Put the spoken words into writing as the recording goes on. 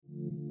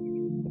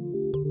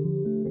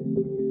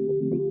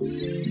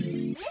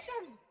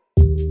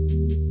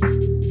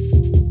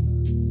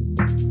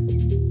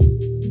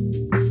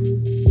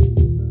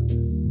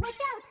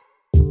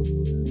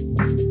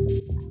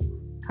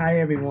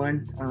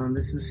everyone.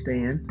 This is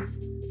Stan.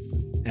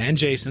 And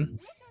Jason.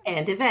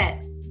 And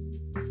Yvette.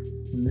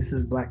 And this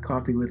is Black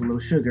Coffee with a Little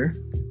Sugar,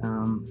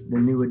 the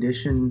new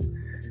edition.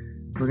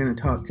 We're going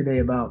to talk today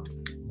about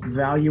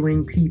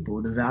valuing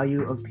people, the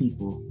value of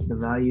people, the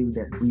value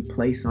that we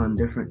place on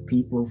different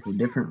people for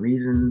different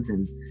reasons.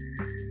 And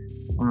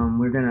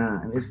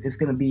it's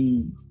going to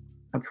be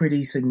a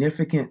pretty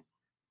significant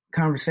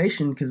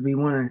conversation because we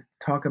want to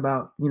talk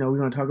about, some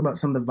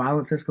of the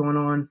violence that's going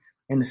on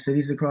in the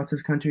cities across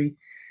this country.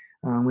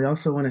 We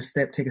also want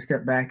to take a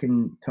step back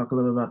and talk a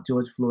little about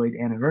George Floyd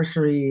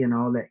anniversary and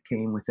all that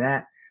came with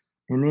that.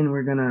 And then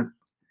we're going to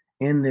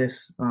end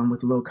this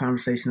with a little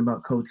conversation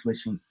about code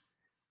switching,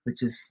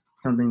 which is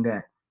something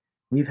that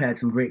we've had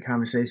some great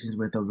conversations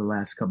with over the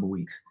last couple of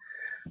weeks.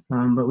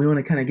 But we want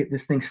to kind of get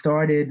this thing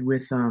started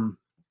with the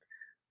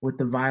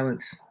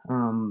violence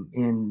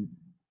in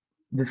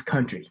this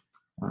country.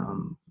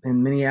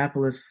 In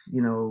Minneapolis,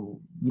 you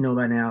know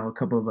by now, a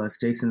couple of us,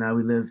 Jason and I,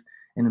 we live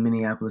in the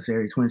Minneapolis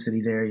area, Twin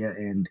Cities area,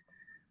 and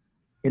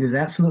it is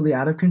absolutely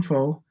out of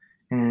control.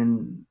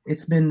 And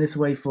it's been this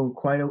way for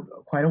quite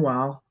a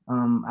while.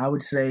 I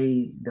would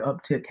say the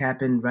uptick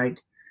happened right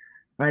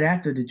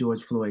after the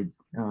George Floyd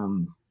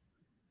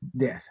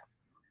death,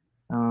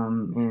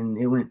 and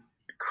it went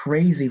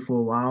crazy for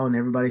a while, and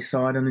everybody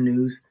saw it on the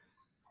news.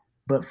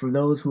 But for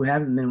those who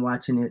haven't been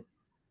watching it,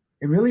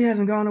 it really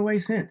hasn't gone away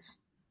since.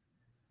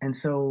 And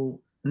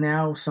so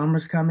now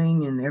summer's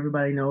coming, and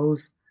everybody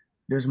knows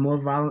there's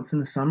more violence in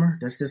the summer.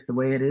 That's just the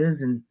way it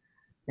is. And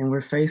we're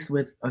faced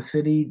with a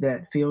city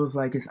that feels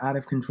like it's out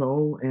of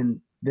control, and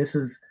this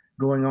is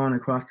going on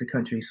across the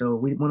country. So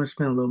we want to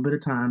spend a little bit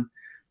of time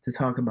to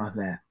talk about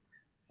that.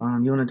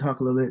 You want to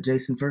talk a little bit,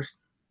 Jason, first?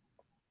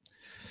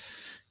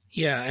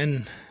 Yeah,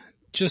 and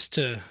just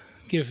to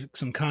give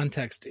some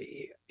context,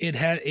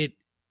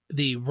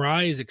 the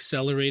rise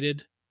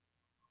accelerated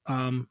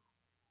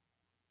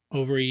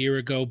over a year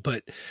ago,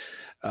 but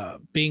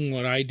being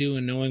what I do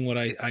and knowing what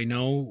I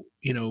know,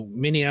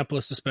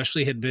 Minneapolis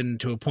especially had been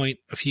to a point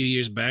a few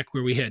years back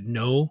where we had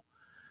no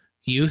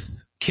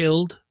youth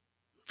killed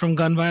from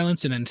gun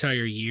violence in an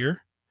entire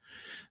year.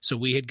 So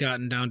we had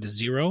gotten down to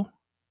 0.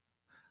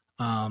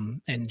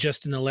 And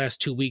just in the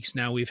last 2 weeks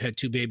now, we've had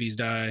 2 babies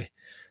die.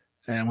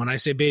 And when I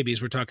say babies,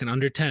 we're talking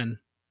under 10,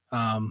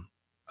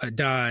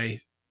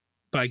 die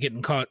by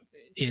getting caught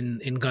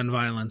in gun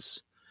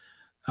violence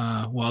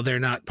while they're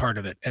not part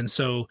of it. And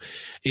so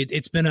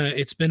it's been an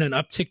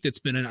uptick that's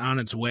been on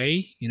its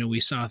way. We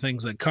saw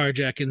things like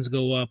carjackings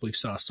go up. We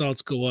saw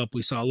assaults go up.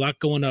 We saw a lot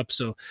going up.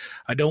 So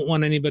I don't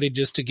want anybody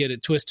just to get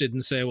it twisted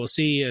and say, well,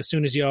 see, as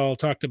soon as y'all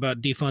talked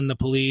about defund the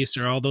police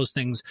or all those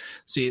things,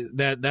 see,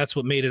 that's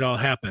what made it all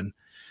happen.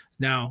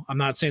 Now, I'm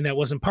not saying that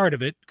wasn't part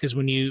of it, because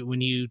when you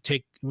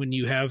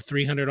have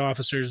 300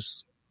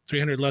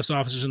 less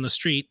officers in the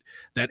street,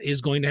 that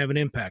is going to have an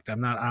impact. I'm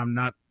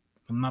not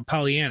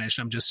Pollyannish.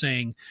 I'm just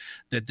saying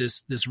that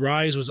this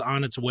rise was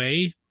on its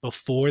way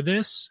before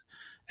this,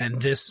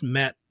 and this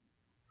met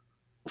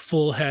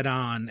full head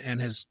on and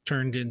has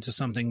turned into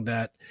something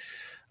that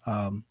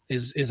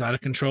is out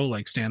of control,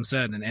 like Stan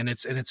said, and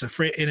it's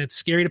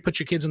scary to put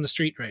your kids in the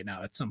street right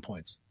now at some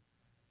points.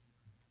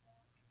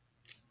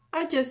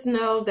 I just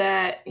know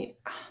that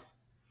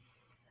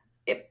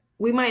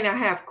we might not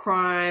have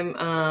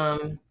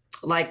crime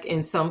like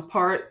in some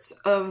parts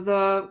of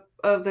the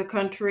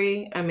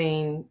country. I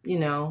mean,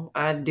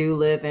 I do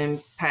live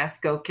in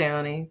Pasco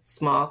County,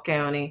 small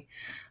county.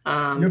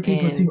 Your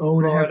people are too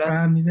old Florida to have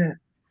crime, Yvette?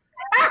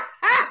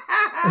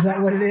 Is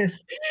that what it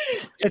is?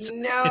 It's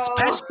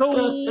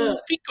Pasco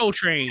Pico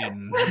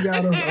train. You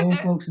got those old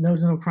folks and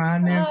there's no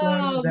crime there in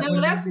Florida? No,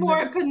 that's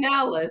more in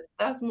Pinellas.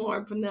 That's more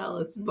in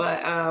Pinellas,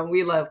 but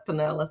we love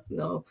Pinellas.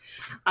 No,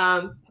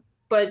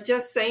 but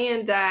just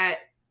saying that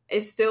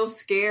it's still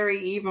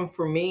scary, even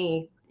for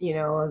me.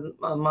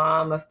 A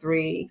mom of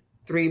three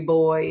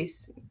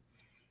boys,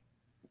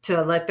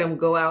 to let them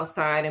go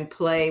outside and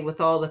play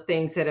with all the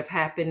things that have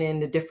happened in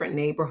the different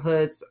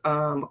neighborhoods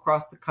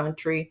across the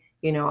country.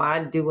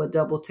 I do a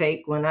double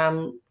take when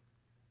I'm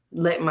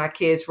letting my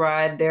kids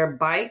ride their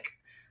bike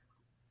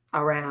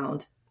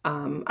around.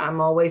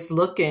 I'm always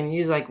looking.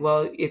 You're like,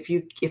 well,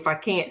 if I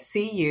can't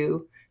see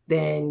you,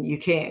 then you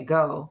can't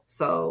go.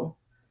 So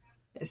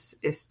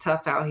it's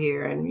tough out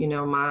here. And,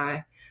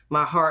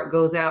 my heart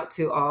goes out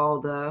to all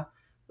the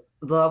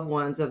loved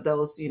ones of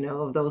those,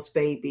 of those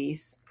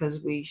babies,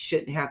 because we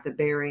shouldn't have to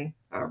bury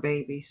our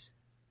babies.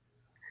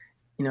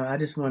 I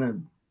just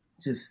want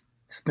to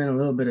spend a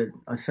little bit of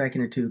a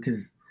second or two,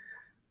 because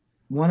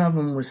one of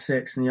them was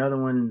 6 and the other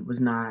one was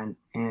 9.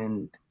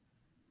 And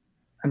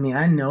I mean,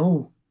 I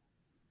know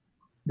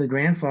the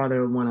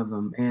grandfather of one of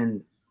them,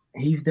 and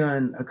he's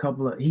done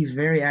he's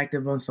very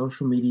active on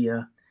social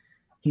media.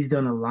 He's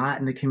done a lot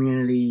in the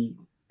community,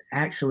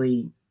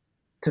 actually,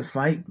 to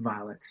fight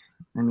violence.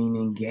 I mean,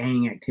 in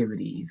gang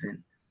activities,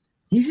 and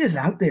he's just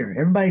out there.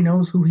 Everybody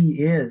knows who he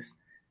is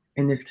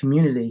in this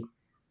community,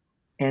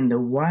 and to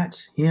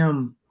watch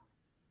him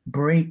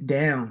break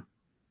down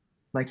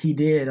like he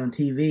did on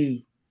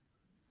TV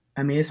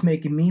I mean, it's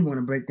making me want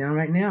to break down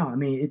right now. I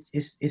mean,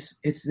 it's this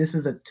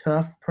is a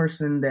tough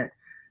person that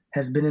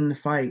has been in the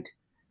fight,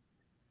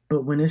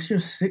 but when it's your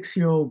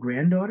 6-year-old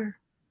granddaughter,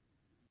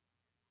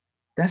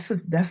 that's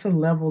a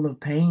level of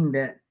pain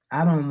that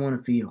I don't want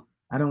to feel.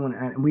 I don't want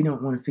to. We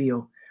don't want to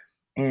feel,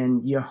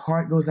 and your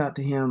heart goes out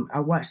to him.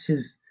 I watched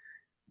his.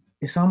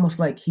 It's almost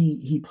like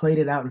he played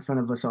it out in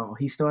front of us all.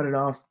 He started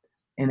off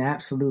in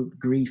absolute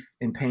grief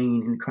and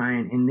pain and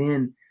crying, and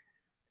then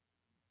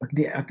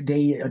a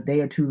day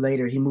or two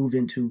later, he moved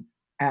into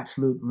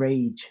absolute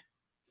rage,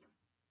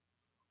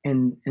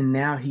 and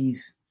now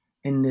he's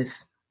in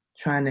this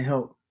trying to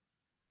help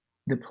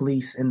the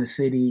police and the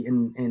city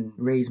and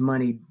raise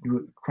money,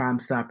 Crime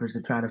Stoppers,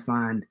 to try to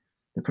find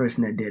the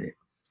person that did it.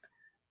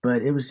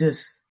 But it's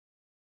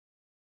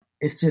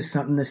just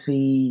something to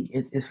see.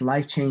 It's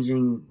life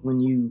changing when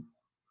you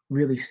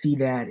really see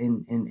that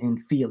and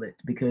feel it,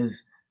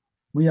 because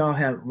a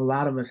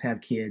lot of us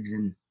have kids,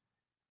 and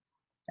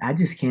I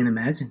just can't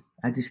imagine.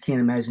 I just can't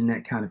imagine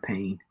that kind of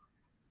pain.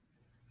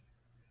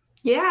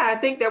 Yeah, I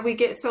think that we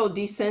get so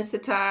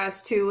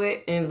desensitized to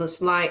it, and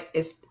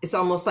it's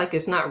almost like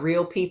it's not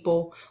real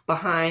people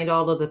behind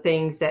all of the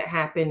things that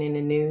happen in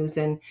the news,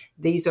 and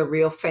these are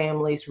real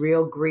families,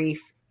 real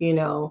grief. You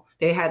know,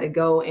 they had to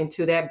go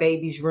into that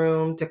baby's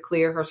room to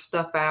clear her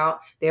stuff out.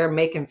 They're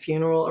making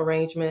funeral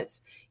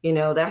arrangements. You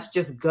know, that's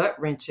just gut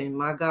wrenching.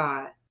 My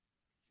God.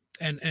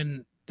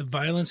 And the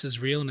violence is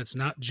real, and it's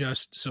not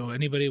just so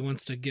anybody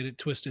wants to get it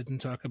twisted and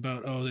talk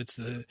about, oh, it's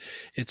the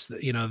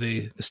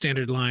the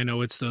standard line,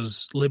 oh, it's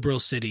those liberal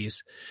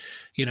cities.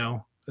 You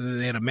know,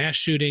 they had a mass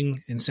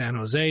shooting in San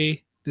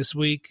Jose this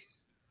week.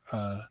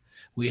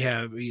 We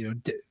have,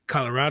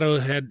 Colorado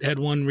had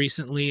one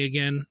recently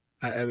again.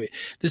 I mean,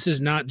 this is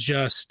not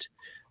just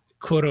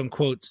quote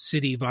unquote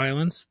city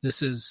violence.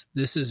 This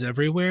is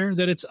everywhere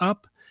that it's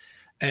up.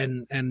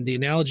 And the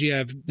analogy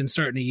I've been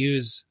starting to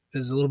use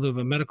is a little bit of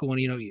a medical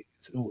one.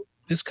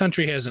 This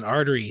country has an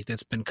artery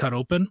that's been cut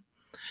open,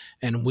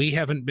 and we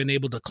haven't been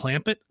able to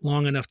clamp it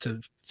long enough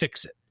to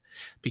fix it,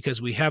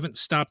 because we haven't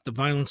stopped the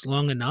violence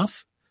long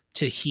enough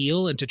to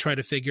heal and to try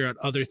to figure out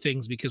other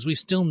things, because we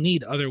still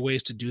need other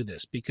ways to do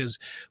this, because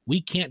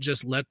we can't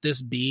just let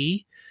this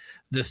be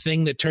the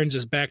thing that turns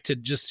us back to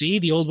just see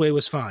the old way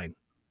was fine.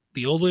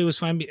 The old way was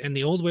fine. And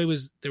the old way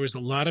there was a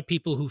lot of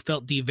people who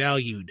felt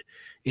devalued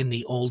in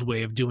the old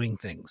way of doing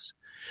things.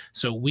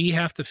 So we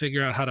have to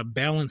figure out how to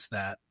balance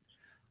that.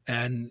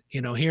 And,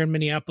 here in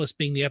Minneapolis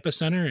being the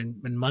epicenter,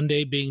 and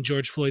Monday being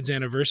George Floyd's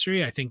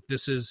anniversary, I think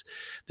this is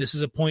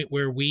a point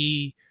where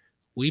we've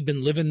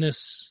been living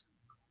this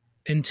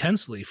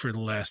intensely for the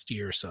last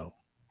year or so.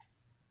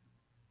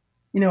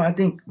 I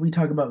think we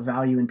talk about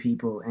value in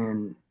people,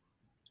 and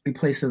we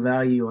place a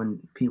value on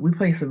people. We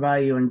place a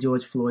value on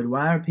George Floyd.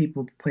 Why are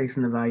people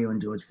placing the value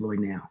on George Floyd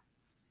now?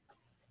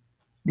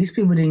 These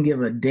people didn't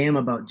give a damn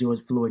about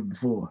George Floyd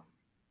before.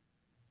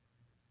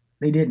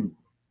 They didn't.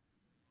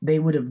 They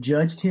would have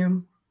judged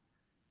him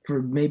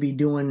for maybe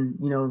doing,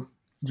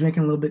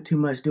 drinking a little bit too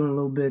much,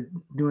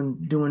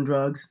 doing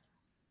drugs.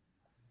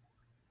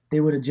 They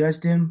would have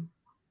judged him,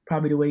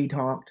 probably the way he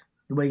talked,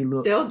 the way he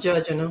looked. Still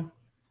judging him.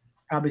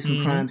 Probably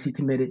some crimes he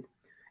committed.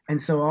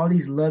 And so all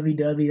these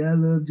lovey-dovey, I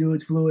love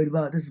George Floyd,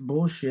 about this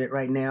bullshit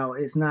right now,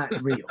 it's not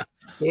real.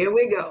 Here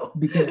we go.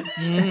 Because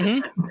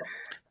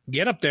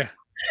get up there.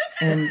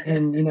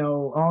 And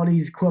all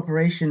these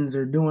corporations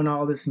are doing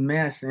all this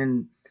mess.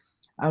 And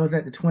I was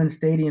at the Twin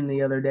Stadium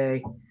the other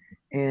day,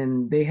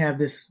 and they had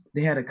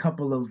a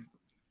couple of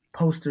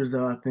posters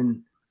up,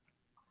 and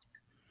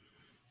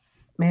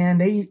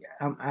man,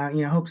 I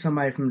hope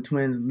somebody from the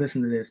Twins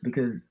listen to this,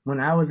 because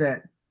when I was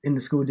in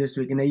the school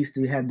district and they used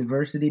to have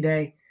diversity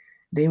day,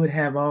 they would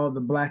have all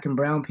the black and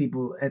brown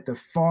people at the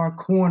far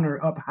corner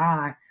up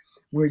high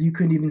where you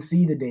couldn't even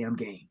see the damn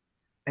game.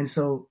 And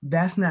so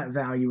that's not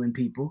valuing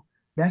people.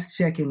 That's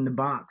checking the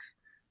box.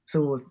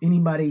 So if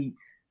anybody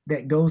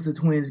that goes to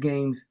Twins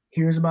games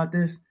hears about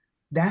this,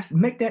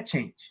 make that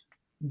change.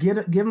 Give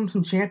them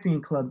some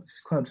champion club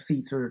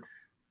seats, or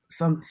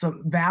some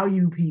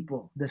value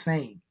people the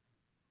same.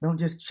 Don't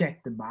just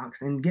check the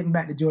box. And getting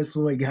back to George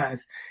Floyd,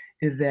 guys,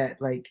 is that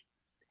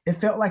it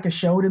felt like a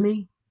show to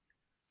me.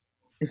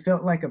 It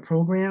felt like a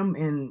program,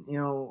 and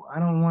I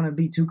don't want to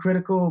be too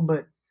critical,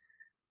 but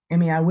I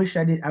mean, I wish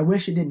it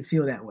didn't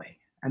feel that way.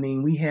 I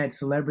mean, we had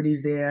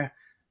celebrities there.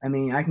 I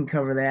mean, I can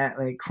cover that.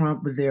 Like,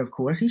 Crump was there, of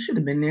course. He should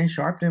have been there.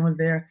 Sharpton was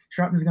there.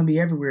 Sharpton's going to be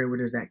everywhere where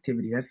there's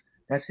activity.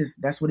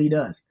 That's what he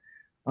does.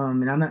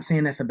 And I'm not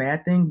saying that's a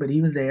bad thing, but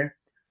he was there.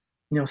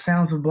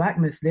 Sounds of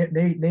Blackness,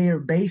 they are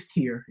based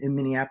here in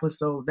Minneapolis,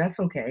 so that's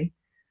okay.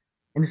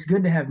 And it's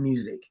good to have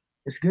music.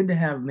 It's good to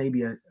have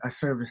maybe a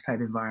service type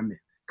environment.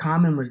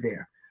 Common was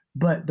there.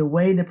 But the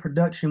way the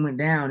production went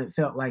down, it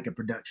felt like a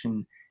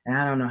production. And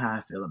I don't know how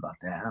I feel about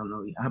that. I don't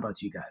know. How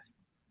about you guys?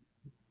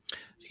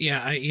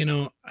 Yeah,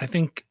 I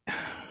think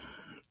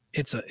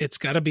it's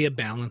got to be a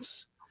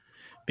balance,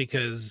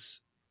 because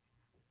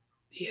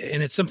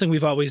and it's something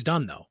we've always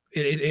done, though.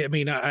 I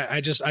mean,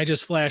 I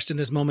just flashed in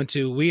this moment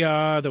to "We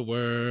Are the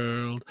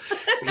World,"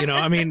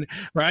 I mean,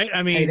 right?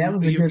 I mean, hey, that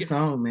was a good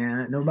song,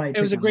 man. Nobody.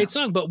 It was a great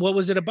song, but what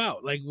was it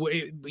about? Like,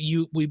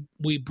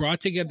 we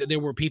brought together. There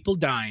were people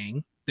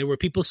dying. There were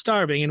people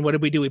starving, and what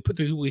did we do?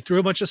 We threw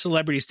a bunch of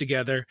celebrities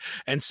together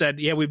and said,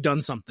 "Yeah, we've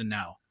done something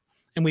now."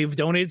 And we've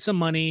donated some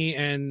money,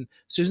 and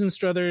Susan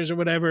Struthers or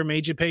whatever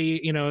made you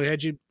pay,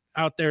 had you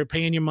out there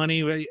paying your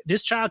money.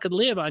 This child could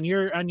live on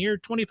your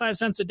 25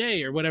 cents a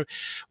day or whatever.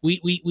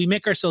 We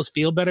make ourselves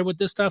feel better with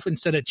this stuff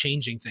instead of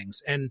changing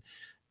things. And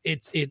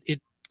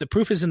the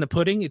proof is in the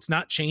pudding. It's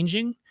not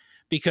changing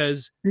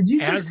because did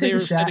you just take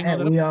a shot at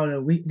We Are the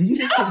World? Did you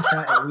just take a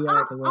shot at We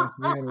Are the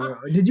World?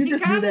 Did you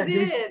just do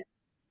that?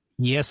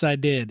 Yes, I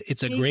did.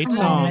 It's a great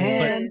song,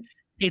 but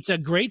it's a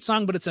great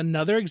song, but it's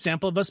another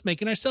example of us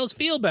making ourselves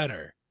feel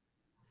better.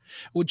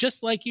 Well,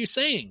 just like you're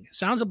saying,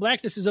 Sounds of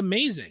Blackness is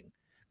amazing.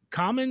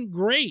 Common,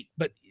 great,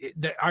 but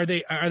are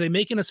they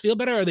making us feel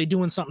better? Or are they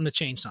doing something to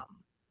change something?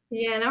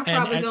 Yeah, and I'm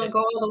probably gonna go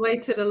all the way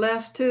to the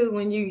left too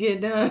when you get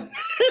done.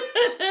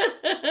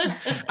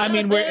 I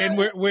mean,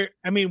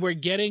 we're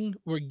getting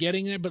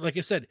there, but like I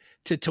said,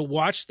 to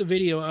watch the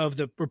video of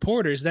the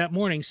reporters that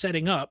morning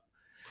setting up,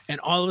 and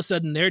all of a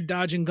sudden they're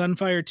dodging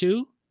gunfire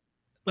too,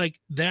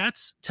 like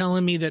that's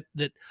telling me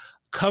that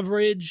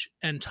coverage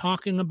and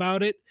talking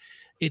about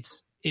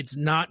it's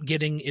not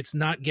getting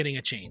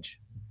a change.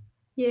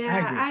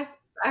 Yeah,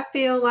 I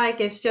feel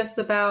like it's just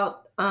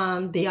about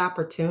the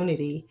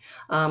opportunity.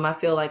 I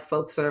feel like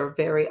folks are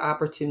very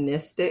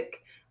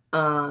opportunistic.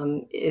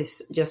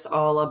 It's just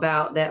all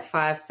about that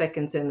 5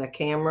 seconds in the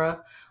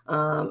camera.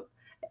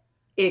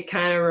 It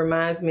kind of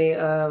reminds me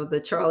of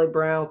the Charlie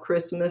Brown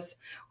Christmas,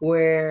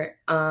 where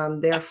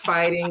they're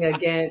fighting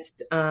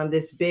against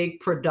this big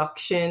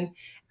production.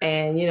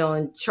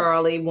 And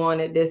Charlie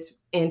wanted this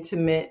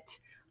intimate,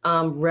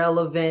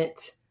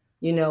 relevant,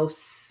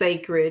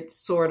 sacred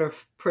sort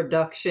of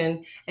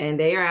production, and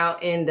they are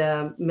out in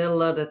the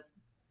middle of the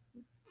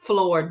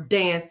floor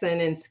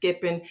dancing and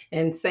skipping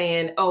and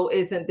saying, "Oh,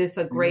 isn't this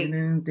a great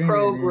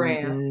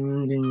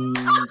program?"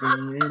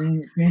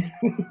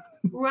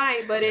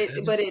 Right, but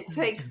it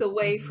takes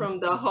away from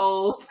the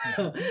whole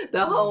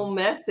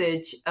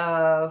message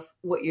of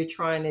what you're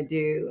trying to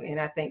do, and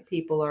I think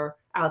people are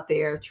out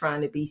there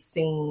trying to be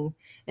seen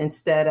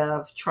instead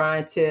of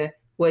trying to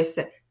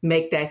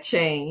make that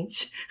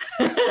change.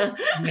 Yvette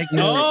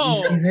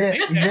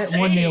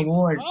won the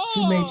award.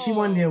 She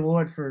won the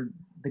award for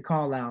the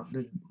call out.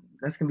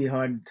 That's gonna be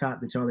hard to top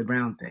the Charlie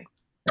Brown thing.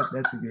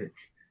 That's a good.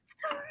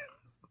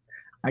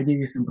 I give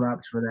you some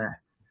props for that.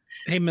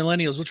 Hey,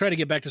 millennials, we'll try to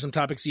get back to some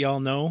topics y'all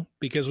know,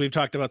 because we've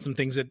talked about some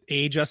things that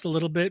age us a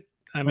little bit.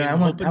 I mean, I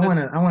want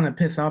to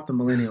piss off the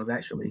millennials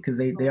actually, because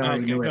they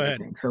already know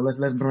everything. Ahead. So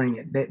let's bring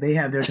it. They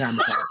have their time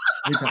to talk.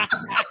 We're talking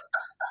now.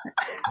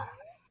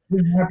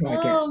 This is our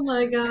podcast. Oh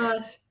my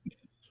gosh.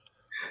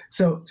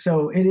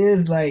 So it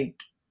is like,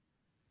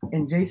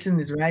 and Jason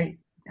is right.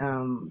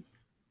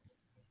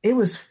 It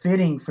was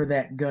fitting for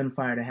that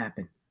gunfire to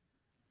happen,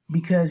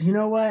 because you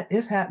know what?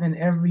 It's happening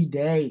every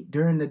day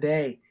during the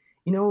day.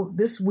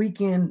 This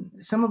weekend,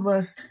 some of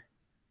us,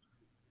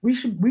 we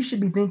should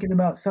be thinking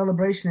about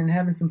celebration and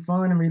having some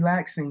fun and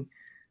relaxing.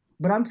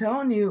 But I'm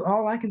telling you,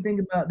 all I can think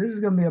about, this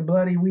is going to be a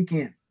bloody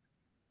weekend.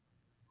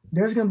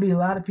 There's going to be a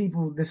lot of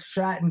people that's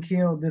shot and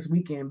killed this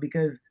weekend,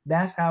 because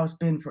that's how it's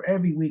been for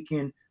every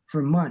weekend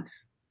for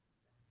months.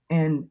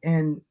 And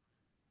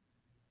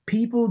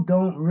people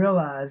don't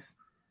realize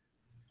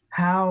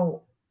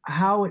how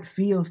it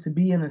feels to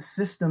be in a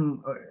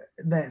system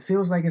that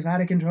feels like it's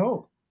out of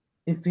control.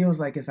 It feels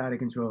like it's out of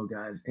control,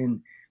 guys.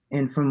 And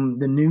from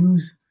the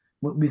news,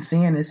 what we're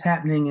seeing is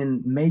happening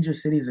in major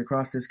cities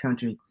across this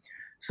country.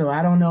 So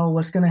I don't know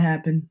what's going to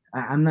happen.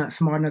 I'm not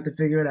smart enough to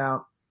figure it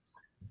out.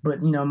 But,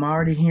 I'm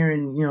already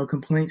hearing,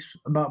 complaints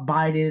about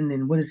Biden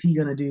and what is he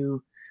going to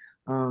do.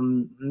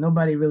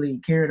 Nobody really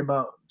cared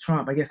about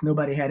Trump. I guess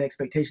nobody had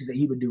expectations that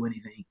he would do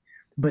anything.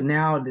 But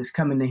now it's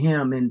coming to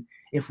him. And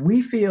if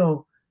we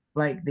feel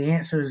like the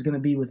answer is going to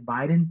be with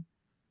Biden,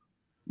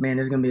 man,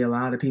 there's going to be a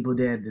lot of people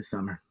dead this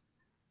summer.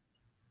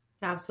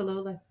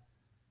 Absolutely.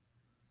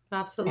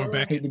 I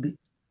hate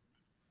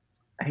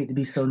to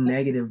be so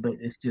negative, but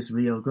it's just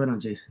real. Go on,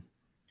 Jason.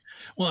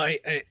 Well,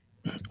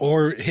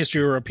 or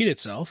history will repeat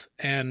itself,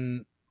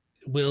 and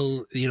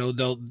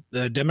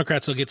the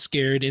Democrats will get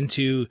scared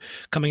into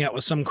coming out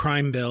with some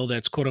crime bill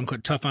that's quote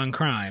unquote tough on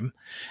crime,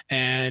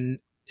 and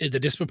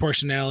the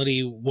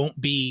disproportionality won't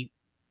be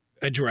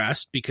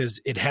addressed because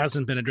it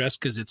hasn't been addressed,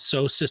 because it's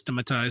so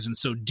systematized and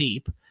so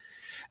deep.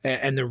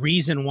 And the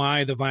reason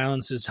why the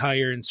violence is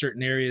higher in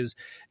certain areas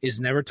is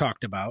never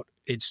talked about.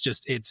 It's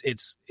just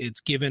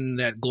it's given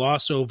that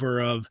gloss over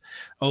of,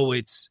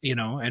 it's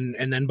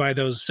and then by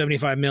those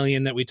 75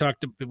 million that we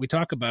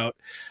talk about,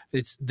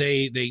 it's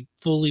they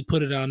fully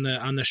put it on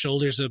the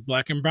shoulders of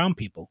Black and brown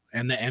people,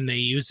 and they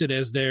use it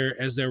as their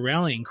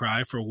rallying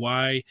cry for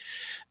why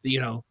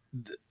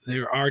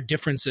there are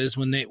differences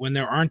when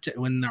there aren't,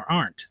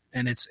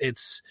 and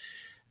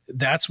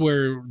that's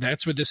where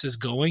this is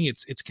going.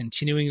 It's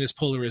continuing this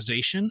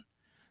polarization,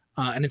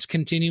 and it's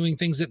continuing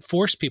things that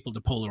force people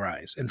to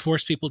polarize and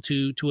force people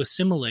to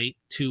assimilate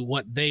to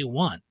what they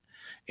want.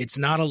 It's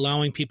not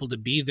allowing people to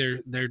be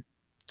their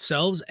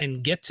selves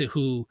and get to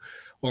who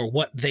or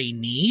what they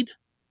need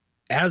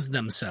as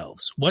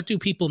themselves. What do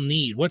people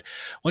need? What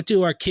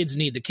do our kids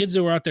need? The kids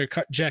that were out there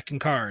jacking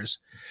cars,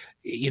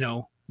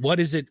 what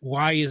is it?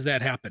 Why is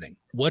that happening?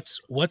 What's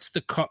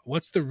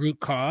the root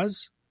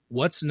cause?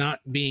 What's not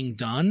being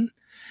done?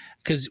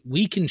 Because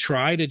we can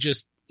try to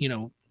just,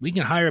 we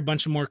can hire a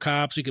bunch of more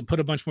cops. We could put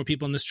a bunch more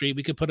people in the street.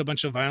 We could put a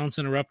bunch of violence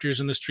interrupters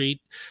in the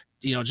street,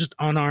 just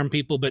unarmed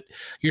people, but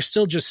you're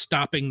still just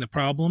stopping the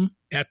problem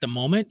at the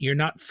moment. You're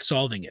not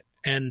solving it.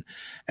 And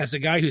as a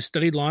guy who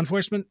studied law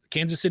enforcement,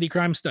 Kansas City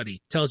crime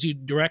study tells you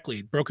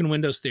directly, broken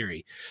windows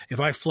theory. If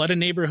I flood a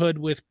neighborhood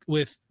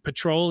with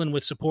patrol and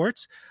with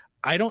supports,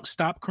 I don't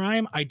stop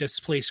crime, I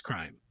displace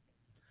crime.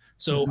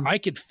 So I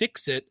could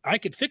fix it. I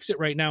could fix it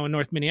right now in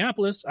North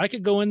Minneapolis. I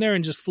could go in there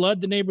and just flood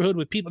the neighborhood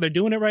with people. They're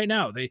doing it right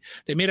now. They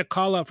made a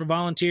call out for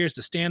volunteers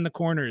to stand the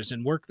corners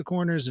and work the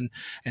corners,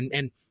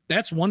 and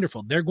that's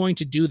wonderful. They're going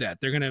to do that.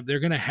 They're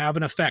going to have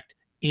an effect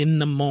in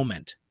the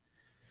moment.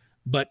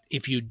 But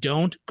if you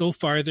don't go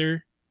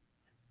farther,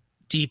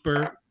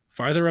 deeper,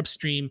 farther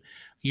upstream,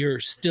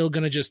 you're still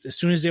going to just, as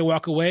soon as they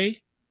walk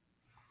away,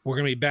 we're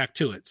going to be back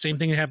to it. Same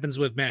thing happens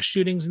with mass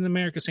shootings in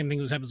America. Same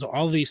thing happens with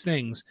all of these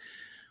things.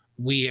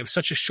 We have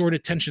such a short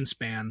attention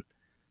span,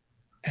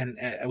 and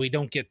we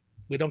don't get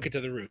to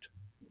the root.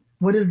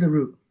 What is the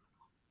root?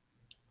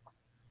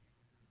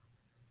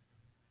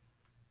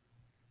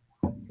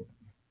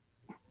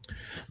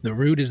 The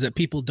root is that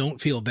people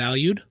don't feel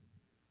valued.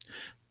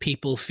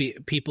 People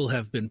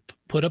have been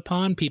put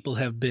upon. People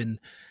have been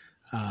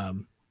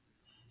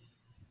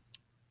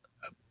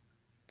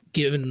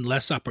given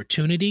less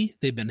opportunity.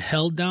 They've been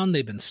held down.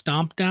 They've been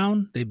stomped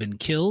down. They've been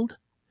killed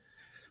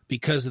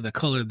because of the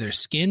color of their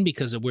skin,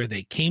 because of where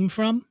they came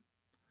from,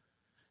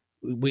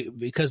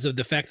 because of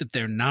the fact that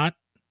they're not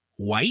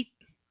white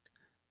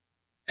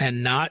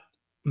and not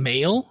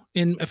male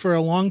for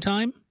a long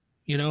time,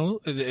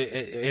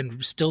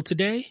 and still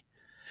today,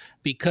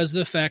 because of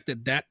the fact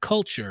that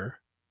culture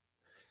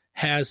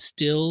has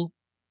still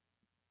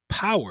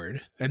powered,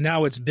 and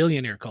now it's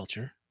billionaire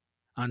culture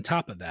on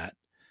top of that.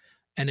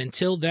 And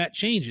until that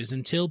changes,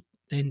 until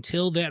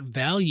that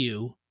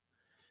value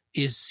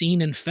is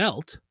seen and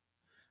felt,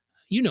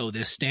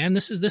 this, Stan,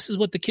 this is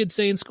what the kids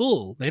say in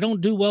school. They don't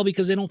do well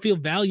because they don't feel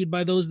valued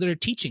by those that are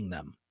teaching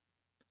them.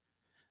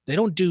 They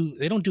don't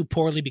do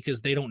poorly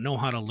because they don't know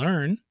how to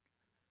learn.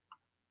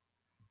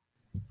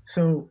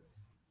 So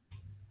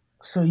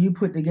you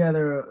put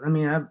together,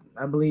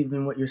 I believe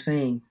in what you're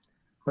saying,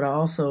 but I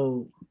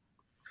also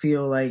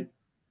feel like,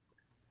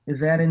 is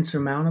that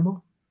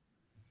insurmountable?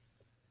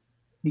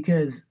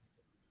 Because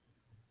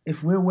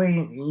if we're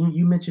waiting,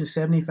 you mentioned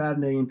 75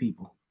 million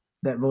people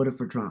that voted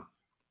for Trump.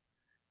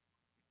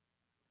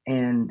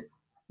 And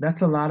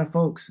that's a lot of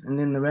folks, and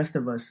then the rest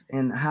of us.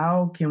 And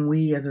how can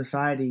we as a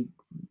society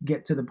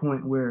get to the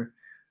point where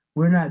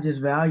we're not just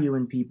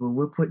valuing people,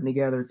 we're putting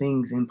together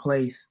things in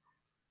place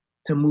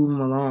to move them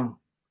along?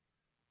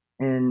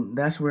 And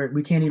that's where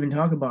we can't even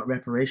talk about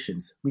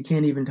reparations. We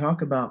can't even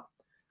talk about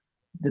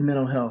the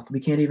mental health.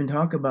 We can't even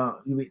talk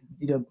about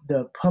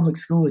the public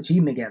school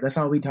achievement gap. That's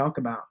all we talk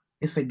about.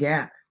 It's a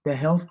gap, the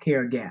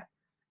healthcare gap,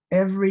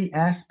 every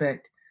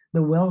aspect,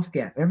 the wealth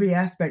gap, every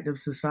aspect of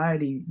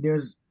society.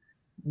 There's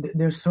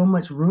so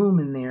much room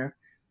in there.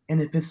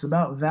 And if it's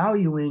about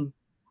valuing,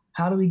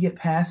 how do we get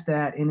past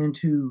that and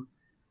into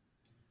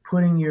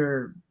putting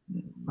your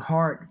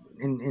heart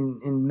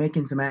in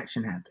making some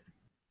action happen?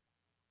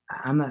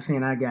 I'm not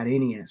saying I got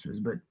any answers,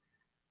 but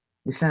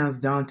it sounds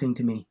daunting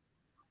to me.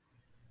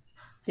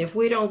 If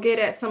we don't get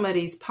at some of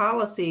these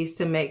policies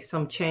to make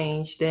some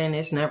change, then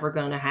it's never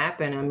going to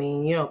happen.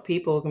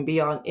 People can be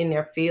in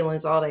their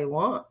feelings all they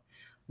want,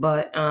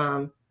 but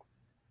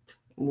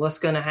what's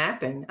going to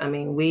happen?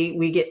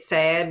 We get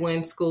sad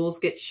when schools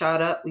get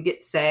shot up. We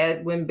get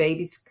sad when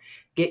babies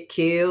get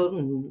killed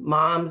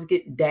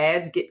and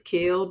dads get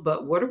killed.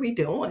 But what are we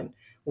doing?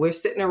 We're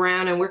sitting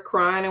around and we're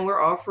crying and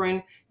we're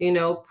offering,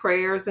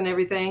 prayers and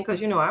everything.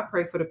 Because, I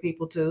pray for the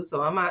people too.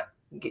 So I'm not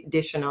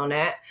dishing on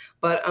that.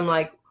 But I'm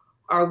like,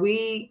 are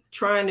we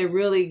trying to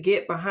really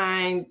get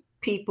behind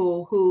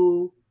people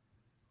who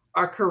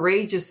are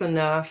courageous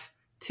enough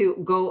to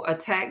go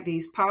attack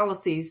these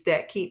policies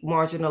that keep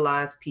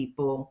marginalized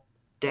people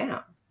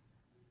down?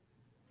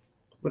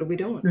 What are we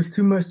doing? There's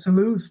too much to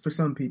lose for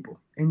some people.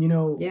 And,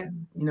 I'm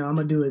going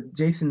to do it.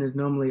 Jason is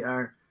normally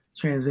our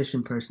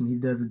transition person. He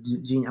does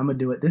I'm going to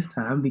do it this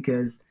time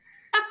because,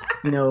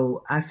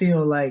 I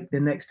feel like the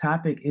next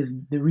topic is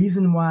the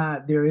reason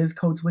why there is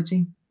code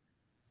switching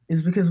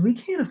is because we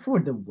can't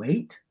afford to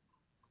wait.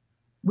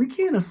 We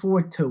can't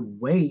afford to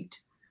wait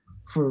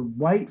for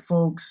white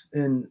folks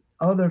and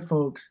other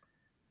folks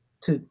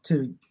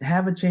to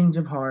have a change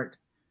of heart,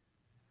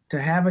 to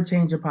have a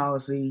change of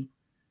policy,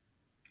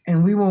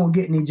 and we won't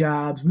get any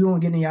jobs. We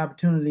won't get any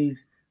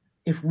opportunities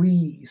if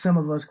some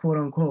of us, quote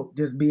unquote,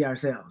 just be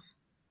ourselves.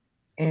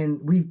 And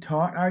we've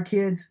taught our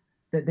kids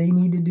that they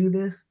need to do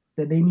this,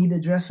 that they need to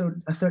dress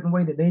a certain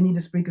way, that they need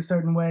to speak a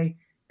certain way.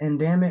 And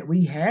damn it,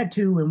 we had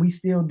to, and we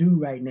still do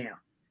right now.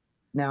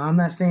 Now, I'm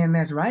not saying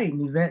that's right,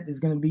 and Yvette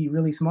is going to be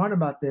really smart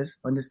about this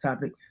on this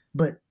topic,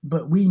 but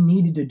we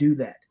needed to do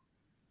that.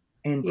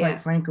 And quite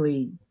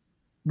frankly,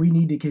 we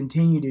need to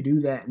continue to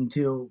do that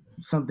until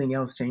something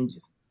else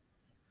changes.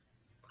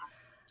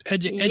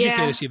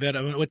 Educate us, Yvette.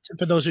 I mean,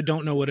 for those who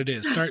don't know what it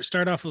is,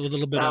 start off with a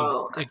little bit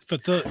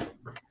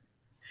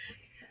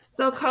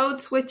So code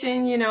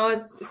switching,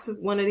 it's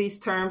one of these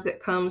terms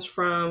that comes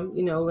from,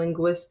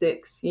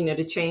 linguistics,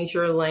 to change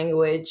your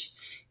language,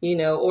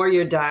 or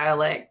your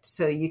dialect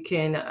so you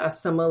can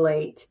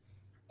assimilate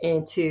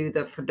into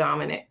the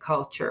predominant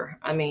culture.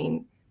 I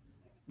mean,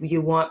 you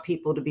want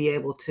people to be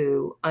able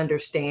to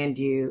understand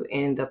you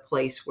in the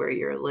place where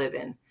you're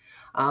living.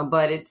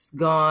 But it's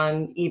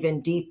gone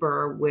even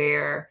deeper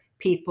where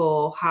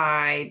people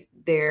hide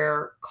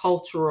their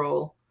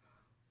cultural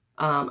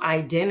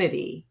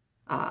identity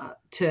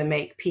to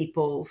make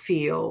people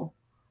feel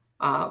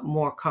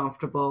more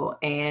comfortable.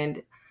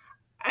 And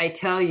I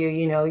tell you,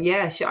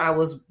 yes, I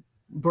was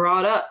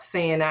brought up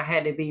saying I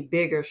had to be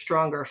bigger,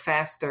 stronger,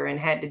 faster, and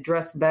had to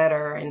dress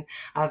better. And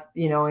I've,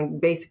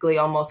 and basically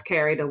almost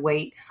carried the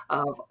weight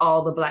of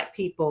all the Black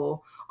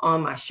people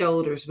on my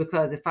shoulders,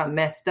 because if I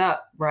messed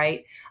up,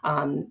 right,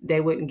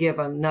 they wouldn't give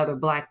another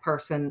Black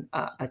person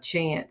a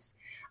chance.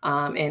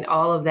 And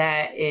all of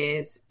that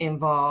is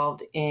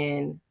involved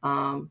in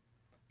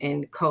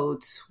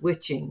code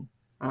switching.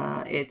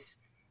 It's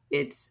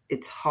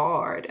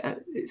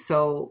hard.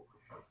 So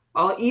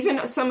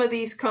even some of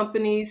these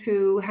companies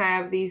who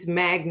have these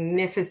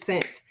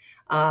magnificent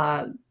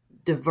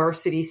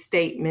diversity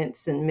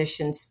statements and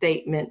mission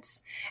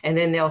statements, and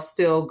then they'll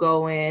still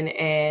go in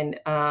and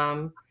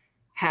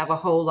have a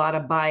whole lot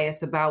of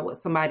bias about what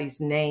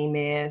somebody's name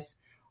is,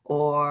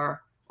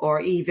 or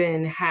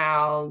even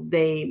how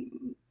they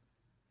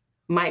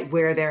might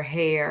wear their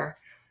hair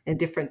and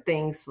different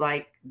things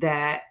like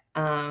that.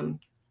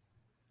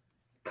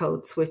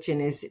 Code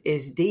switching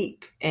is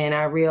deep. And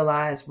I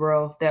realize,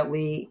 bro, that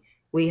we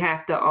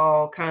have to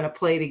all kind of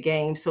play the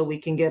game so we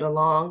can get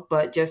along.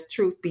 But just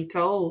truth be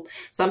told,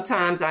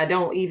 sometimes I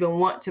don't even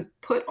want to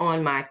put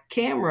on my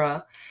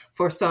camera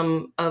for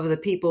some of the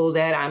people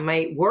that I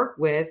might work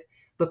with,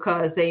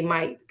 because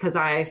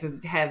I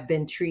have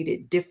been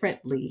treated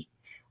differently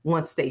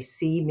once they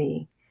see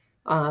me.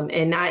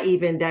 And not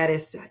even that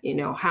is,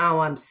 how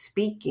I'm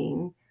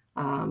speaking.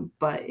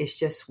 But it's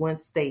just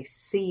once they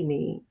see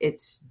me,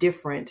 it's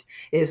different.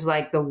 It's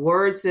like the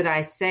words that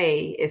I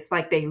say, it's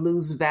like they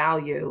lose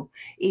value,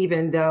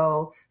 even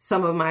though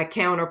some of my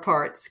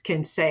counterparts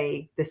can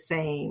say the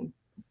same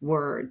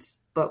words.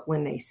 But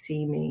when they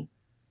see me,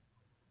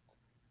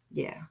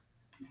 yeah.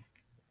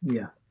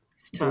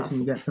 It's tough. Jason,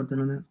 you got something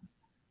on that?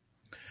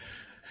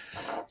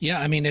 Yeah,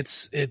 I mean,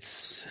 it's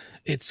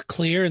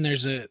clear. And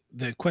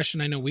the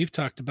question I know we've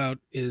talked about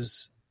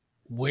is,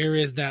 where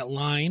is that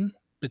line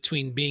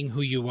between being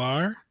who you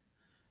are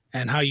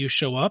and how you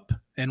show up?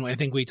 And I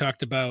think we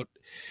talked about,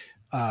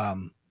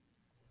 we're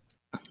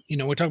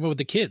talking about with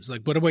the kids,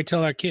 like, what do I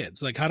tell our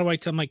kids? Like, how do I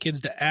tell my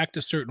kids to act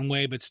a certain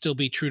way, but still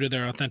be true to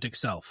their authentic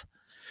self?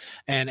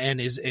 And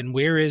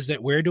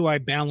where do I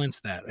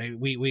balance that?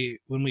 We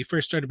when we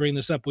first started bringing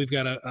this up, we've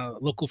got a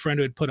local friend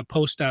who had put a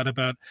post out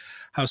about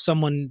how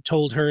someone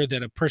told her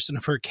that a person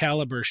of her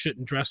caliber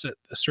shouldn't dress a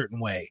certain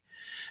way.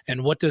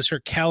 And what does her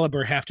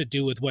caliber have to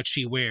do with what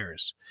she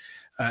wears?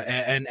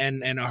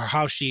 And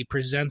how she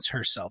presents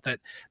herself.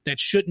 That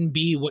shouldn't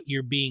be what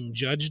you're being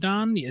judged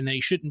on, and they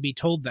shouldn't be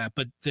told that.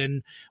 But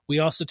then we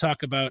also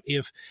talk about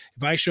if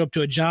I show up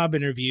to a job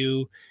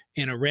interview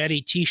in a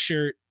ratty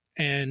t-shirt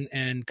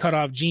and cut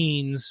off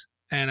jeans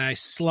and I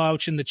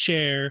slouch in the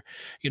chair,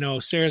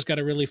 Sarah's got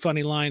a really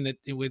funny line that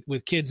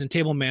with kids and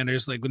table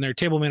manners, like when their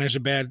table manners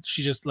are bad,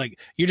 she's just like,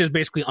 you're just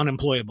basically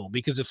unemployable,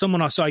 because if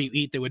someone saw you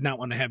eat, they would not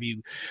want to have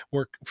you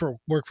work for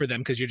them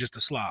because you're just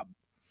a slob.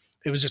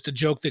 It was just a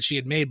joke that she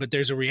had made, but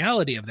there's a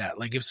reality of that.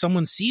 Like, if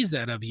someone sees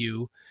that of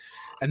you,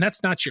 and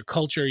that's not your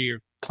culture, your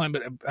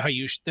climate,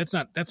 that's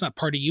not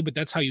part of you, but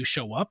that's how you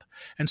show up.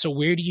 And so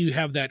where do you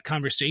have that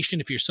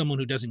conversation if you're someone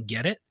who doesn't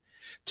get it,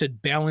 to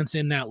balance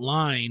in that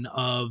line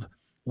of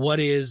what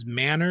is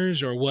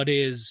manners or what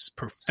is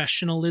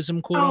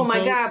professionalism, quote unquote? Oh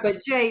my God.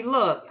 But Jay,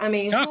 look, I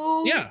mean,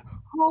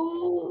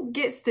 who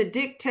gets to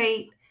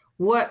dictate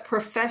what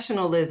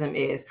professionalism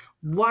is?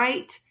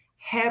 White,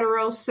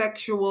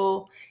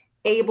 heterosexual,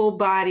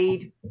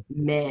 able-bodied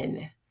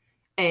men.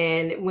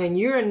 And when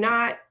you're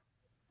not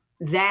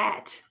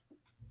that,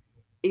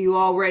 you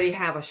already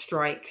have a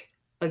strike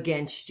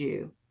against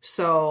you.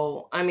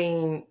 So, I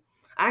mean,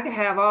 I could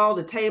have all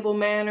the table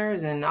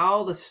manners and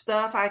all the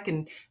stuff. I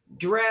can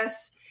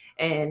dress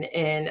and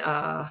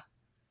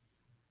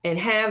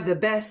have the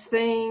best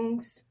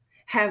things,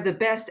 have the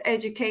best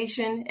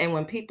education. And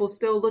when people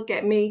still look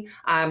at me,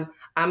 I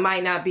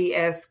might not be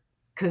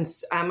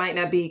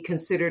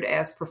considered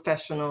as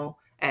professional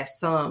as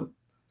some.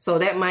 So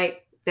that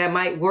might that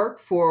might work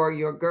for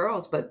your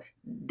girls, but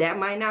that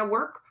might not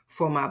work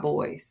for my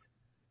boys.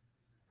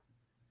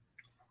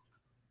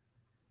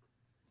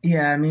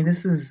 Yeah, I mean,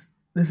 this is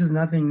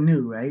nothing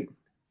new, right?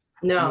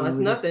 No, it's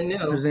nothing new.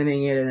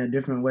 Presenting it in a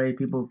different way,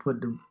 people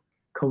put the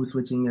code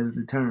switching as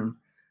the term.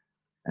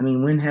 I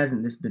mean, when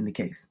hasn't this been the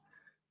case?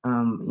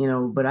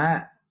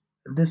 But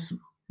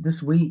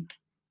this week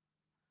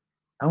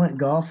I went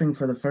golfing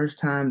for the first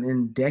time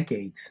in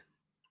decades.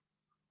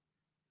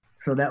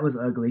 So that was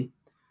ugly.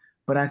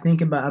 But I'm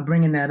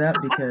bringing that up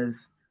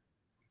because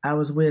I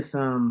was with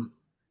 2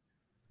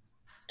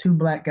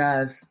 black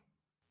guys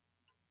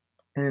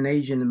and an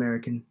Asian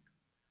American.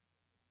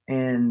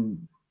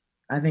 And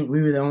I think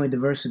we were the only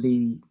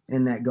diversity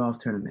in that golf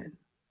tournament,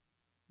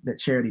 that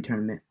charity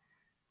tournament.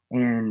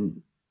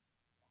 And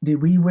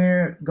did we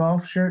wear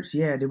golf shirts?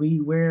 Yeah. Did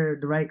we wear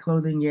the right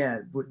clothing?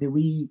 Yeah. Did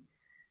we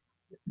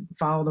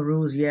follow the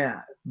rules?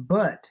 Yeah.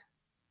 But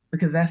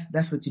because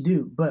that's what you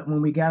do. But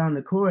when we got on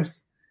the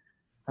course,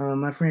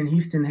 my friend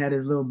Houston had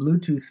his little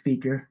Bluetooth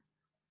speaker,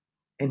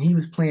 and he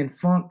was playing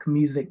funk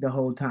music the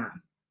whole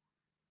time.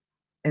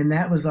 And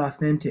that was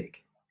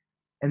authentic,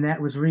 and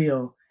that was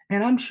real.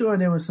 And I'm sure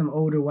there were some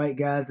older white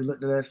guys that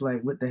looked at us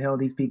like, what the hell,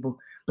 these people?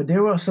 But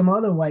there were some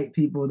other white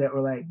people that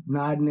were like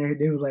nodding their head.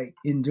 They were like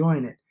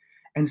enjoying it.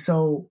 And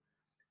so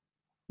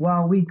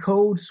while we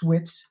code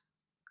switched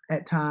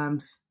at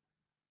times,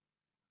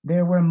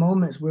 there were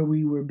moments where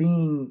we were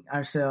being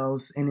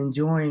ourselves and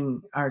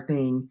enjoying our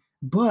thing.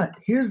 But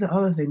here's the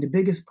other thing, the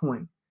biggest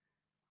point.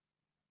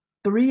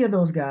 At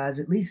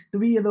least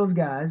three of those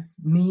guys,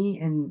 me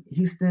and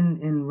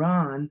Houston and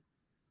Ron,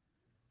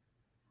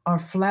 are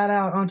flat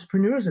out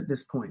entrepreneurs at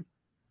this point.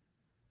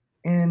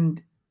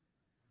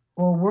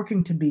 Or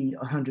working to be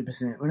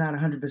 100%. We're not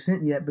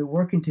 100% yet, but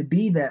working to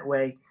be that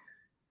way.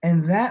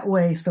 And that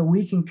way, so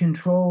we can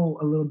control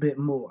a little bit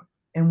more.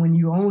 And when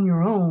you own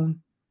your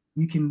own,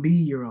 you can be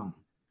your own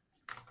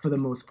for the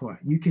most part.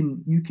 You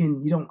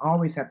don't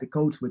always have to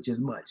code switch as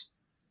much.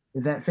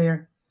 Is that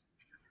fair?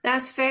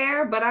 That's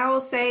fair, but I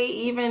will say,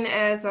 even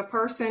as a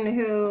person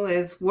who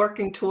is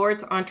working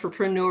towards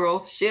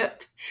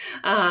entrepreneurship,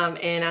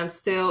 and I'm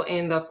still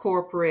in the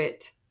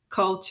corporate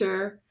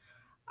culture,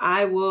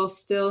 I will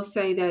still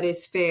say that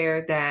it's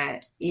fair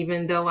that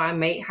even though I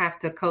may have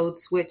to code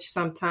switch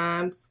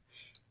sometimes,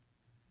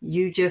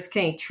 you just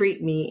can't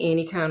treat me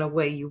any kind of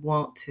way you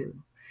want to.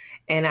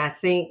 And I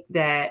think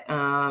that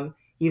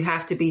you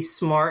have to be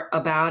smart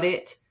about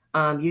it.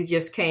 You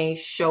just can't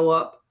show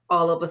up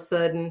all of a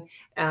sudden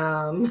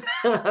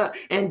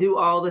and do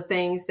all the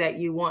things that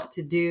you want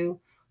to do,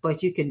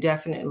 but you can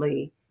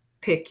definitely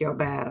pick your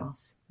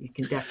battles.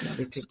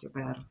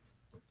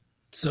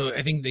 So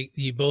I think that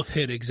you both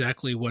hit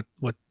exactly what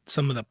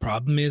some of the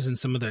problem is and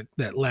some of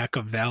that lack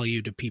of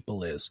value to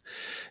people is.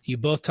 You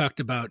both talked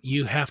about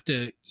you have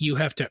to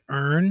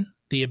earn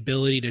the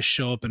ability to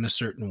show up in a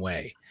certain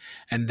way.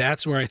 And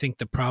that's where I think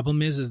the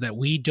problem is that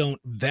we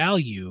don't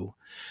value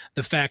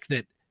the fact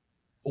that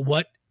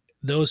what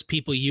those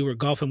people you were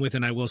golfing with,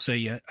 and I will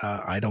say,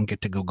 I don't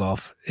get to go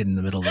golf in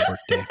the middle of the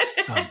workday.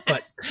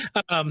 But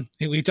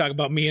we talk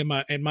about me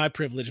and my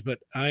privilege, but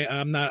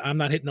I'm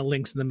not hitting the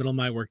links in the middle of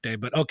my workday.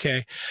 But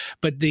okay,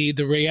 but the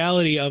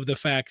reality of the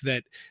fact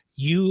that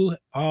you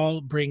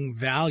all bring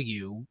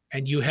value,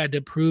 and you had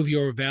to prove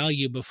your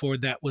value before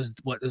that was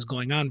what is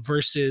going on,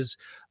 versus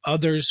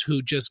others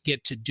who just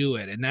get to do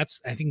it. And I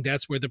think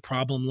that's where the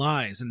problem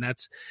lies. And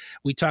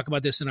we talk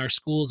about this in our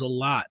schools a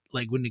lot.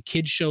 Like when the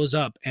kid shows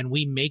up and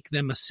we make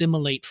them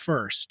assimilate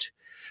first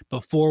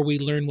before we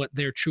learn what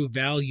their true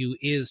value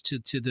is to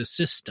the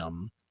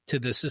system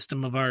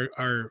of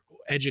our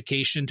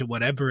education, to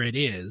whatever it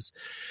is,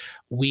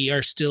 we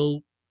are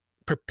still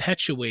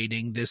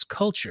perpetuating this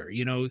culture.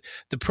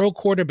 The pro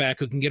quarterback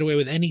who can get away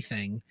with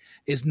anything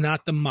is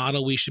not the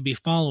model we should be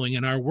following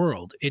in our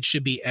world. It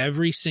should be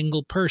every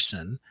single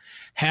person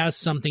has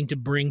something to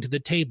bring to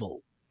the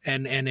table.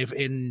 And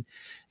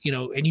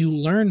you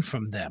learn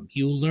from them.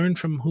 You learn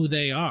from who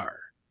they are.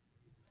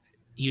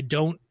 You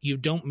don't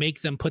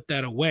make them put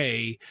that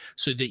away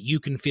so that you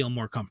can feel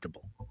more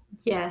comfortable.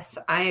 Yes,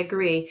 I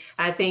agree.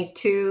 I think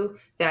too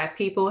that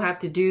people have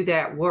to do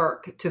that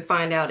work to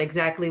find out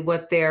exactly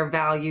what their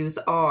values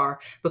are,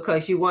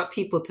 because you want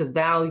people to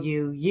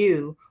value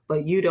you,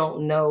 but you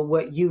don't know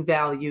what you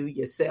value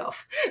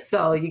yourself.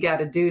 So you got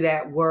to do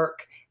that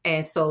work.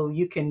 And so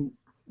you can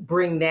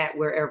bring that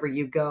wherever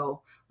you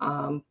go.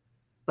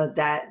 But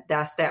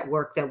that's that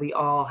work that we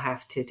all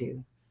have to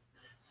do.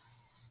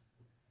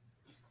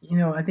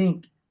 I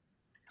think,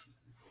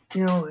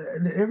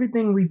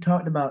 everything we've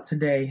talked about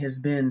today has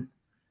been,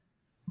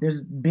 there's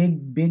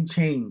big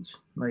change,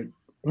 like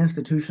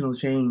institutional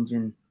change.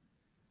 And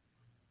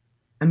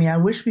I mean, I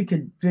wish we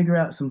could figure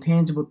out some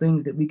tangible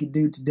things that we could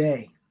do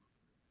today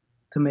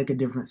to make a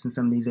difference in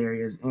some of these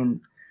areas.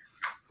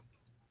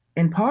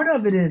 And part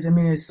of it is,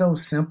 it's so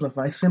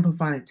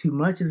simplifying it too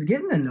much, is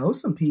getting to know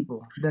some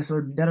people that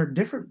are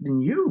different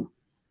than you.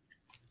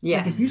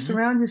 Yes. Like if you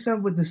surround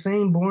yourself with the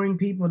same boring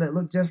people that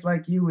look just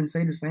like you and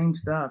say the same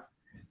stuff,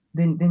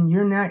 then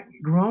you're not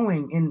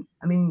growing.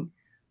 And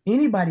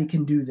anybody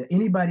can do that.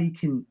 Anybody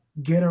can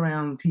get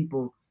around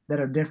people that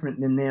are different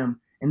than them,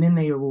 and then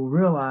they will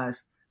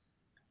realize.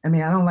 I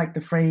mean, I don't like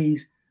the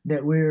phrase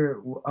that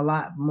we're a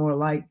lot more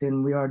alike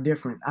than we are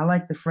different. I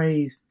like the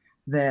phrase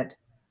that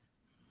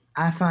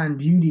I find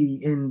beauty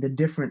in the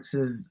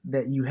differences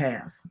that you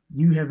have.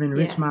 You have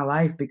enriched my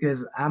life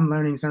because I'm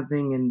learning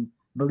something and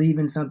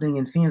believing something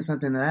and seeing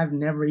something that I've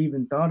never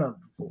even thought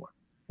of before.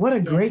 What a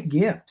great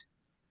gift.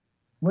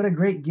 What a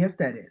great gift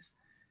that is.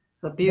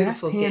 A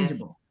beautiful That's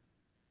tangible.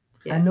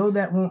 gift. Yes. I know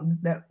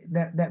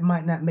that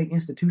might not make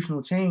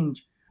institutional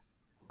change,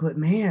 but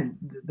man,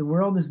 the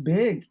world is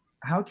big.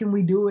 How can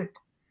we do it?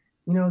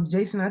 You know,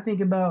 Jason, I think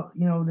about,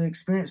 you know, the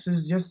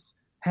experiences just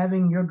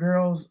having your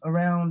girls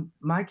around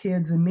my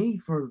kids and me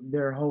for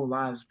their whole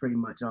lives, pretty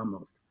much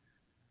almost.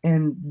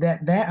 And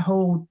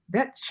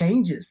that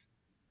changes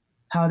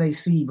how they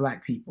see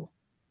Black people.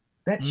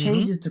 That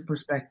changes the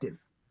perspective.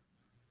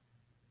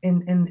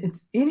 And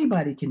it's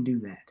anybody can do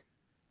that.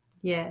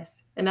 Yes.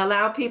 And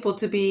allow people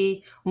to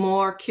be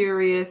more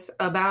curious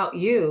about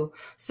you.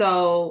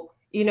 So,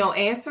 you know,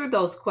 answer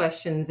those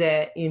questions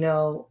that, you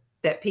know,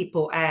 that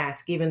people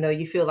ask, even though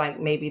you feel like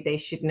maybe they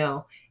should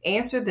know.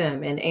 Answer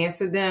them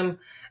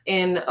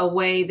in a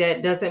way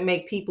that doesn't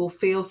make people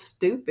feel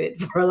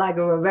stupid, for lack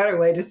of a better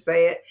way to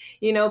say it.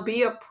 You know,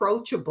 be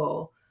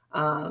approachable.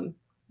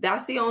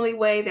 That's the only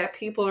way that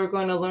people are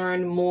going to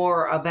learn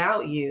more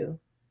about you.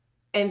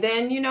 And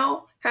then, you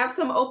know, have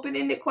some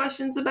open-ended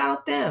questions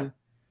about them.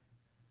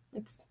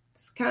 It's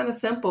kind of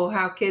simple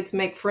how kids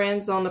make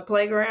friends on the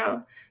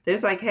playground.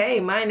 It's like, hey,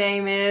 my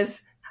name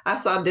is, I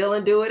saw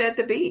Dylan do it at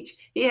the beach.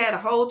 He had a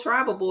whole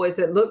tribe of boys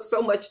that looked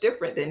so much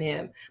different than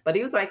him. But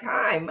he was like,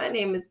 hi, my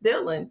name is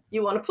Dylan.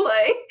 You want to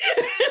play?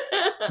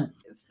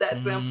 It's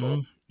that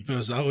simple. It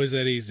was always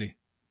that easy.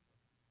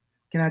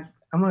 I'm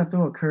going to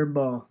throw a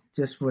curveball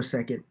just for a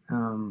second.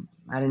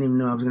 I didn't even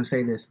know I was going to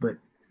say this, but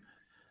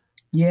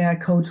yeah,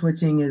 code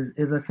switching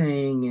is a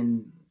thing.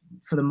 And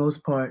for the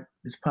most part,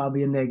 it's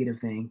probably a negative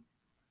thing.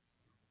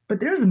 But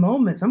there's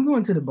moments. I'm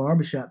going to the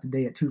barbershop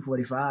today at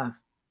 2:45.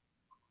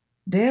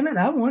 Damn it,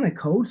 I want a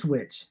code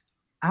switch.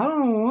 I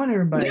don't want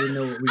everybody to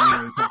know what we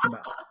really talk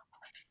about.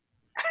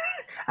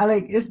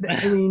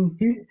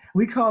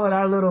 We call it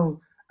our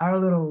little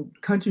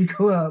country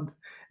club,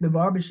 the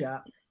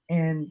barbershop,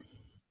 and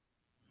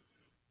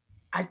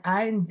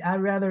I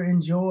rather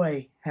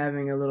enjoy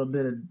having a little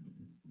bit of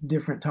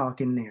different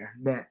talk in there.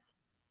 That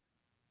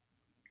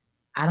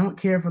I don't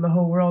care for the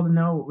whole world to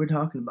know what we're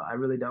talking about. I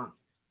really don't.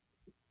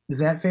 Is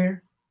that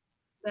fair?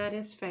 That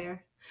is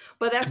fair.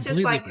 But that's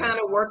just like kind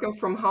of working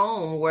from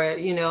home where,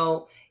 you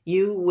know,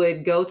 you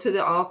would go to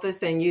the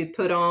office and you'd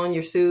put on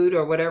your suit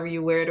or whatever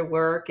you wear to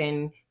work,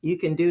 and you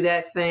can do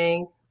that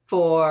thing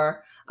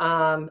for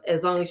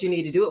as long as you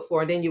need to do it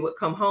for, and then you would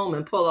come home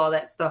and pull all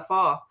that stuff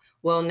off.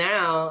 Well,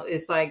 now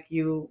it's like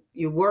you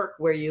work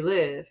where you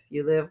live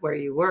where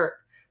you work.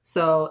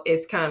 So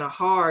it's kind of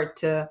hard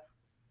to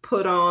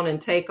put on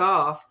and take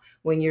off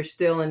when you're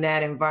still in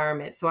that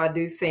environment. So I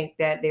do think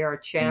that there are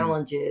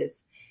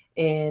challenges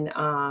in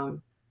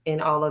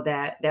all of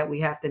that we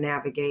have to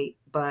navigate,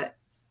 but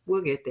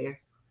we'll get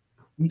there.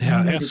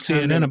 Yeah, ask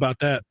CNN about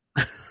that.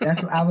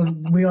 That's what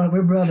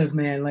we're brothers,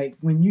 man. Like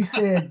when you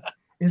said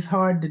it's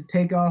hard to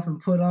take off and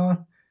put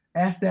on,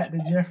 ask that to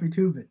Jeffrey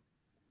Toobin.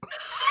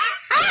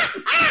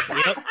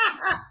 Yep.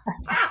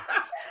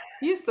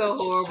 You're so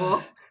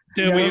horrible.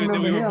 Dude, yeah,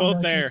 we were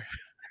both there.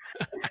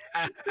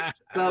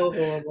 So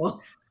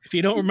horrible. If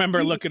you don't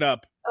remember, look it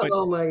up.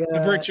 Oh my God!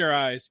 Avert your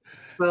eyes.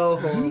 So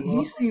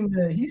horrible. He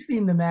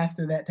seemed to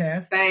master that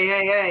task.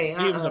 Hey!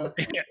 No,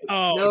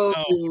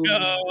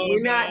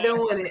 we're not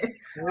doing it.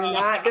 We're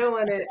not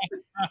doing it.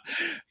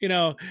 You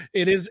know,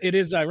 it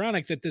is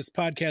ironic that this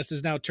podcast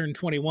has now turned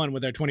 21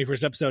 with our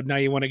 21st episode. Now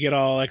you want to get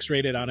all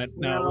X-rated on it?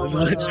 No,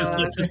 let's just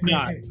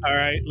not. All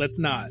right, let's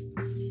not.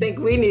 I think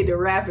we need to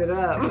wrap it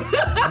up.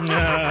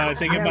 I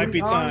think it might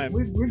be time.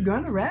 We're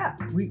gonna wrap.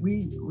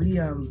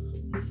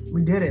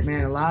 We did it,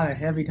 man. A lot of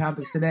heavy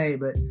topics today,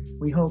 but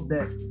we hope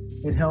that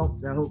it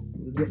helped. I hope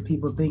we get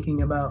people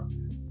thinking about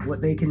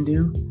what they can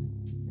do.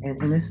 And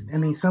this, I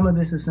mean, some of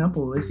this is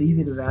simple. It's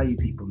easy to value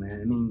people, man.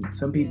 I mean,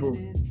 some people,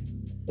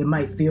 it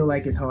might feel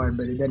like it's hard,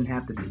 but it doesn't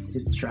have to be.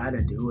 Just try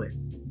to do it.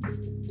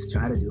 Just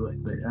try to do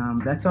it. But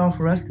that's all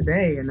for us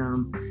today. And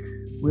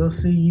we'll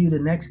see you the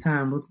next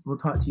time. We'll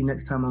talk to you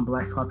next time on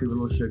Black Coffee with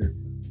Little Sugar.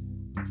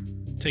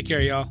 Take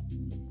care, y'all.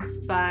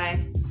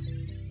 Bye.